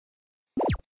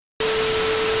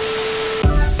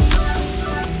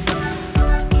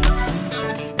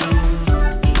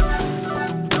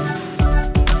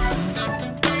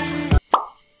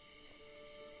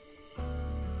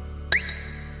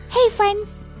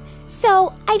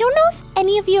So, I don't know if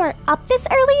any of you are up this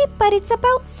early, but it's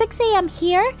about 6 a.m.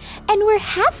 here, and we're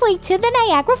halfway to the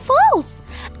Niagara Falls.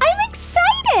 I'm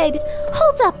excited!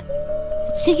 Hold up.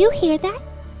 Do you hear that?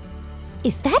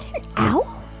 Is that an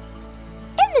owl?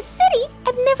 In the city,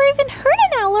 I've never even heard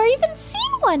an owl or even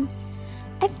seen one.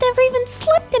 I've never even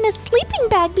slept in a sleeping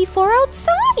bag before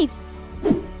outside.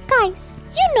 Guys,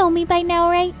 you know me by now,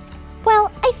 right? Well,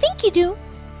 I think you do.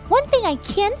 One thing I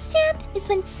can't stand is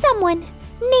when someone,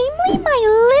 namely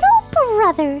my little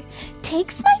brother,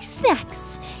 takes my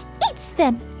snacks, eats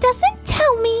them, doesn't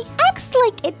tell me, acts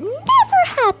like it never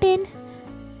happened.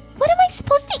 What am I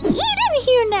supposed to eat in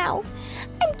here now?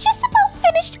 I'm just about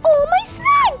finished all my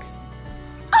snacks.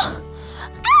 Oh,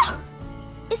 oh!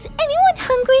 Is anyone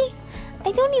hungry?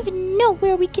 I don't even know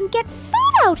where we can get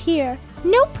food out here.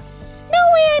 Nope, no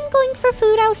way I'm going for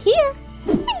food out here.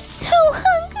 I'm so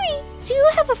hungry. Do you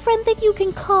have a friend that you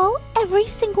can call every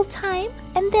single time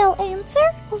and they'll answer?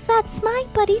 Well, that's my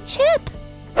buddy Chip.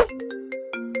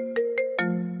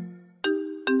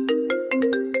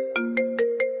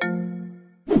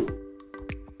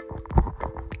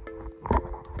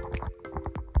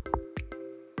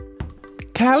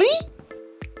 Callie?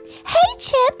 Hey,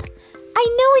 Chip. I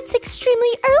know it's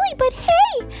extremely early, but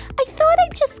hey, I thought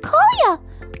I'd just call ya.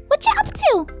 What you up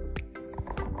to?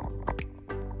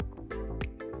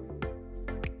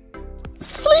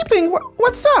 Sleeping?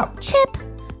 What's up? Chip,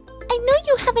 I know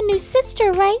you have a new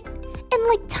sister, right? And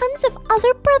like tons of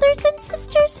other brothers and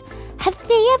sisters. Have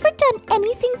they ever done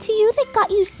anything to you that got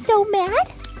you so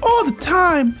mad? All the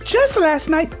time. Just last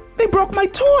night, they broke my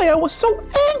toy. I was so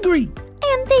angry.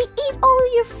 And they eat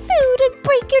all your food and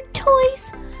break your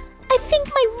toys. I think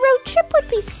my road trip would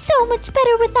be so much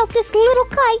better without this little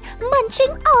guy munching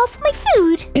off my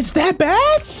food. It's that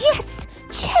bad? Yes,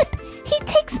 Chip. He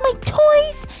takes my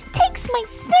toys, takes my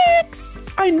snacks.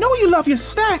 I know you love your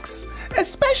snacks,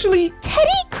 especially Teddy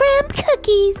Crumb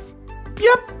cookies.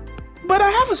 Yep, but I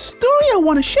have a story I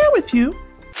want to share with you.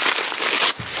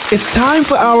 It's time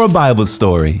for our Bible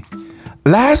story.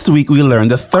 Last week we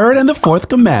learned the third and the fourth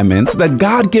commandments that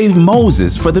God gave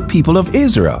Moses for the people of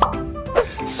Israel.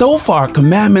 So far,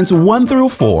 commandments 1 through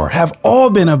 4 have all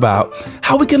been about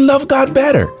how we can love God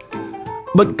better.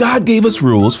 But God gave us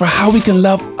rules for how we can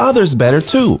love others better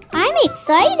too. I'm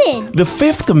excited. The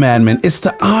fifth commandment is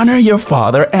to honor your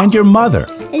father and your mother.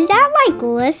 Is that like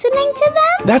listening to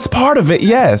them? That's part of it,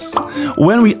 yes.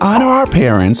 When we honor our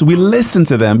parents, we listen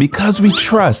to them because we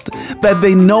trust that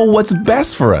they know what's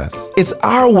best for us. It's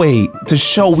our way to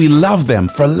show we love them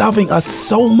for loving us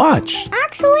so much.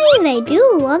 Actually, they do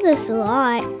love us a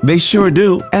lot. They sure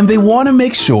do, and they want to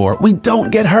make sure we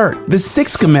don't get hurt. The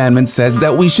sixth commandment says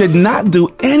that we should not do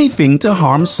anything to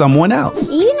harm someone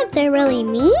else. Even if they're really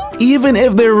mean? Even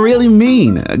if they're really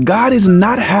mean. God is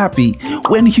not happy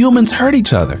when humans hurt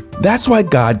each other. That's why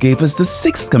God gave us the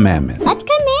sixth commandment. That's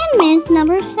commandment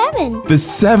number 7. The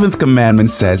seventh commandment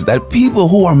says that people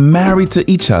who are married to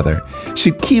each other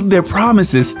should keep their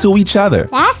promises to each other.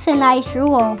 That's a nice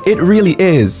rule. It really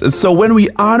is. So when we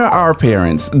honor our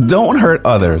parents, don't hurt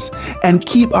others, and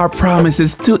keep our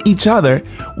promises to each other,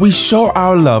 we show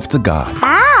our love to God.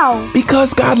 How?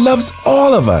 Because God loves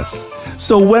all of us.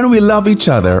 So when we love each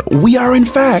other, we are in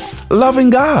fact loving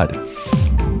God. So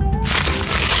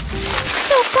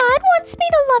God wants me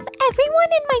to love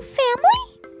everyone in my family?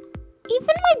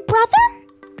 Even my brother?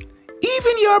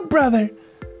 Even your brother.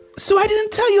 So I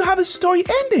didn't tell you how the story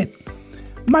ended.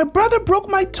 My brother broke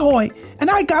my toy and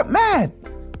I got mad.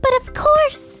 But of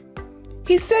course.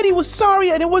 He said he was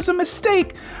sorry and it was a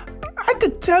mistake. I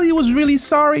could tell he was really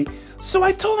sorry. So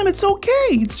I told him it's okay.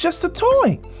 It's just a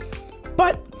toy.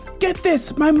 But get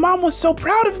this, my mom was so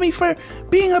proud of me for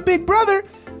being a big brother.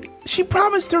 She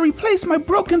promised to replace my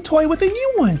broken toy with a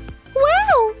new one.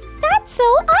 Wow, that's so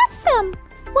awesome.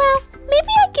 Well, maybe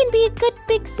I can be a good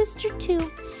big sister too.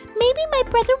 Maybe my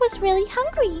brother was really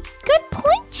hungry. Good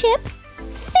point, Chip.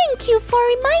 Thank you for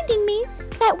reminding me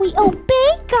that we obey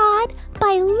God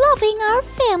by loving our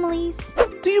families.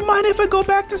 Do you mind if I go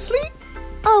back to sleep?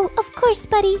 Oh, of course,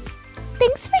 buddy.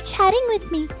 Thanks for chatting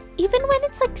with me, even when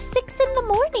it's like 6 in the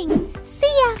morning.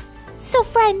 See ya. So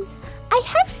friends, I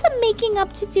have some making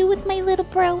up to do with my little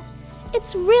bro.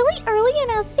 It's really early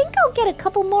and I think I'll get a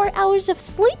couple more hours of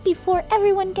sleep before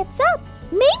everyone gets up.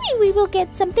 Maybe we will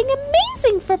get something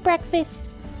amazing for breakfast.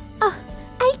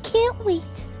 I can't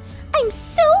wait. I'm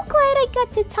so glad I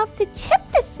got to talk to Chip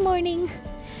this morning.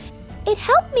 It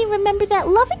helped me remember that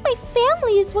loving my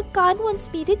family is what God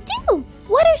wants me to do.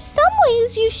 What are some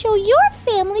ways you show your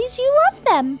families you love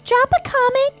them? Drop a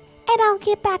comment and I'll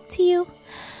get back to you.